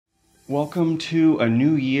Welcome to a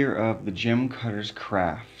new year of the Gem Cutter's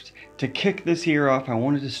Craft. To kick this year off, I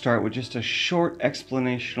wanted to start with just a short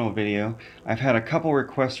explanational video. I've had a couple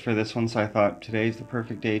requests for this one, so I thought today's the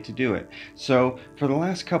perfect day to do it. So for the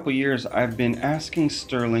last couple years, I've been asking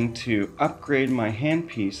Sterling to upgrade my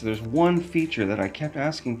handpiece. There's one feature that I kept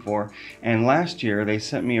asking for, and last year they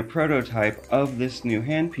sent me a prototype of this new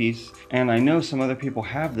handpiece, and I know some other people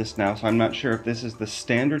have this now, so I'm not sure if this is the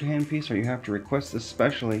standard handpiece or you have to request this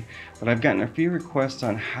specially, but I've gotten a few requests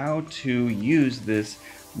on how to use this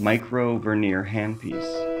Micro-Vernier handpiece.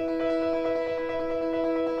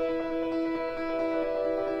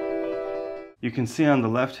 You can see on the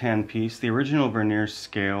left handpiece, the original vernier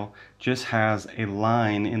scale just has a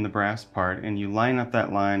line in the brass part, and you line up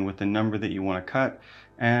that line with the number that you want to cut,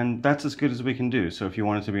 and that's as good as we can do. So if you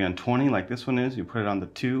want it to be on 20 like this one is, you put it on the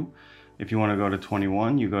 2. If you want to go to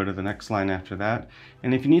 21, you go to the next line after that.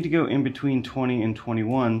 And if you need to go in between 20 and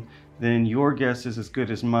 21, then your guess is as good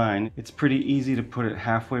as mine. It's pretty easy to put it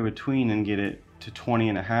halfway between and get it to 20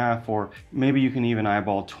 and a half, or maybe you can even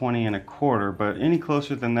eyeball 20 and a quarter, but any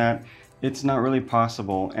closer than that, it's not really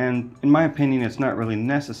possible. And in my opinion, it's not really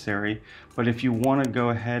necessary, but if you want to go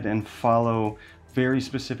ahead and follow very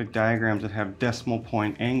specific diagrams that have decimal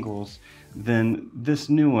point angles, then this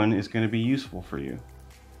new one is going to be useful for you.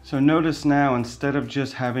 So notice now, instead of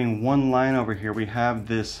just having one line over here, we have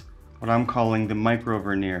this, what I'm calling the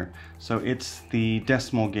Micro-Vernier. So it's the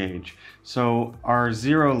decimal gauge. So our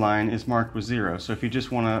 0 line is marked with 0. So if you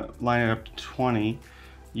just want to line it up to 20,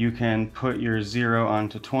 you can put your 0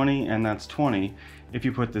 onto 20, and that's 20. If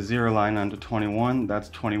you put the 0 line onto 21, that's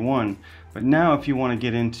 21. But now if you want to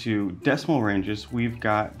get into decimal ranges, we've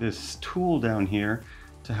got this tool down here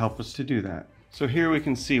to help us to do that. So here we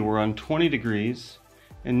can see we're on 20 degrees.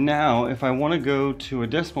 And now if I want to go to a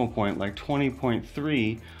decimal point like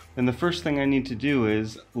 20.3, then the first thing I need to do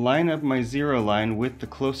is line up my 0 line with the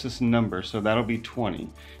closest number, so that'll be 20.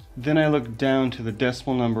 Then I look down to the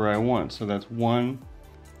decimal number I want, so that's 1,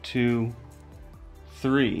 2,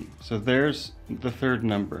 3. So there's the third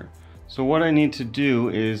number. So what I need to do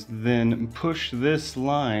is then push this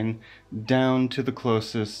line down to the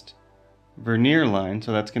closest vernier line,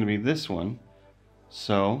 so that's going to be this one.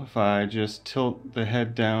 So if I just tilt the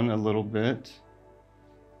head down a little bit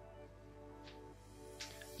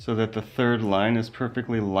so that the third line is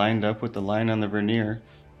perfectly lined up with the line on the vernier,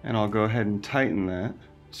 and I'll go ahead and tighten that.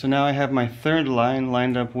 So now I have my third line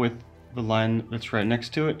lined up with the line that's right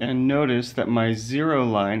next to it, and notice that my 0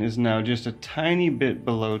 line is now just a tiny bit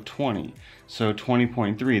below 20. So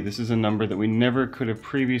 20.3, this is a number that we never could have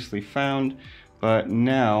previously found, but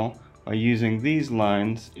now by using these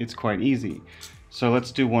lines, it's quite easy. So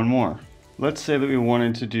let's do one more. Let's say that we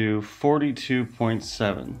wanted to do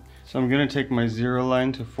 42.7. So I'm going to take my 0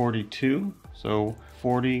 line to 42, so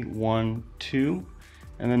 41, 2,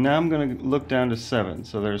 and then now I'm going to look down to 7.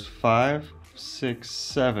 So there's 5, 6,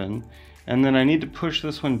 7, and then I need to push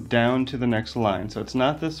this one down to the next line. So it's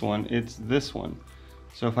not this one, it's this one.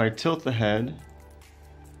 So if I tilt the head,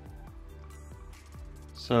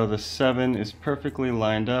 so the 7 is perfectly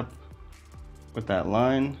lined up with that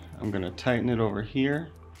line. I'm going to tighten it over here,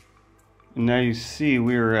 and now you see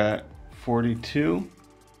we're at 42,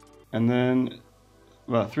 and then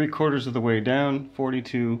about 3/4 of the way down,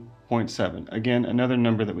 42.7. Again, another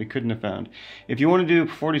number that we couldn't have found. If you want to do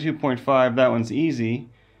 42.5, that one's easy.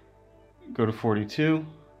 Go to 42.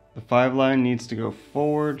 The 5 line needs to go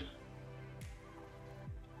forward.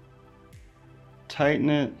 Tighten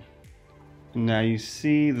it. And now you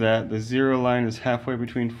see that the 0 line is halfway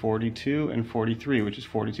between 42 and 43, which is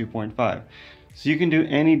 42.5. So you can do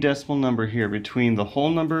any decimal number here between the whole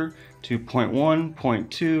number to 0.1,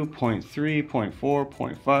 0.2, 0.3, 0.4,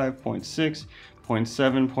 0.5, 0.6,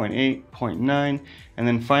 0.7, 0.8, 0.9, and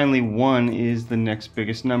then finally 1 is the next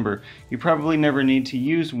biggest number. You probably never need to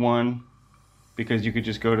use 1 because you could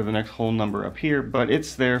just go to the next whole number up here, but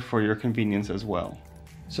it's there for your convenience as well.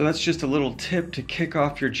 So that's just a little tip to kick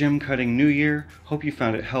off your gem cutting new year. Hope you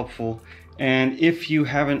found it helpful. And if you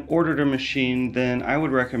haven't ordered a machine, then I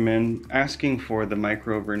would recommend asking for the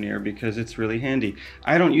Micro-Vernier because it's really handy.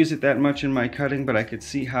 I don't use it that much in my cutting, but I could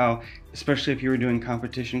see how, especially if you were doing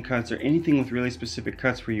competition cuts or anything with really specific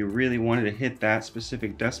cuts where you really wanted to hit that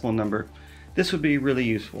specific decimal number, this would be really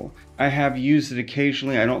useful. I have used it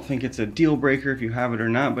occasionally. I don't think it's a deal breaker if you have it or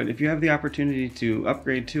not, but if you have the opportunity to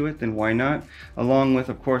upgrade to it, then why not? Along with,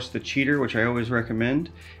 of course, the cheater, which I always recommend,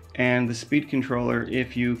 and the speed controller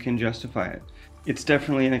if you can justify it. It's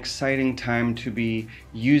definitely an exciting time to be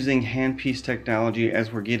using handpiece technology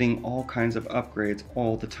as we're getting all kinds of upgrades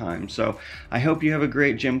all the time. So I hope you have a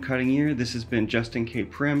great gem cutting year. This has been Justin K.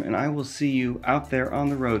 Prim, and I will see you out there on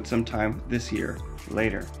the road sometime this year.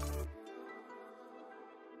 Later.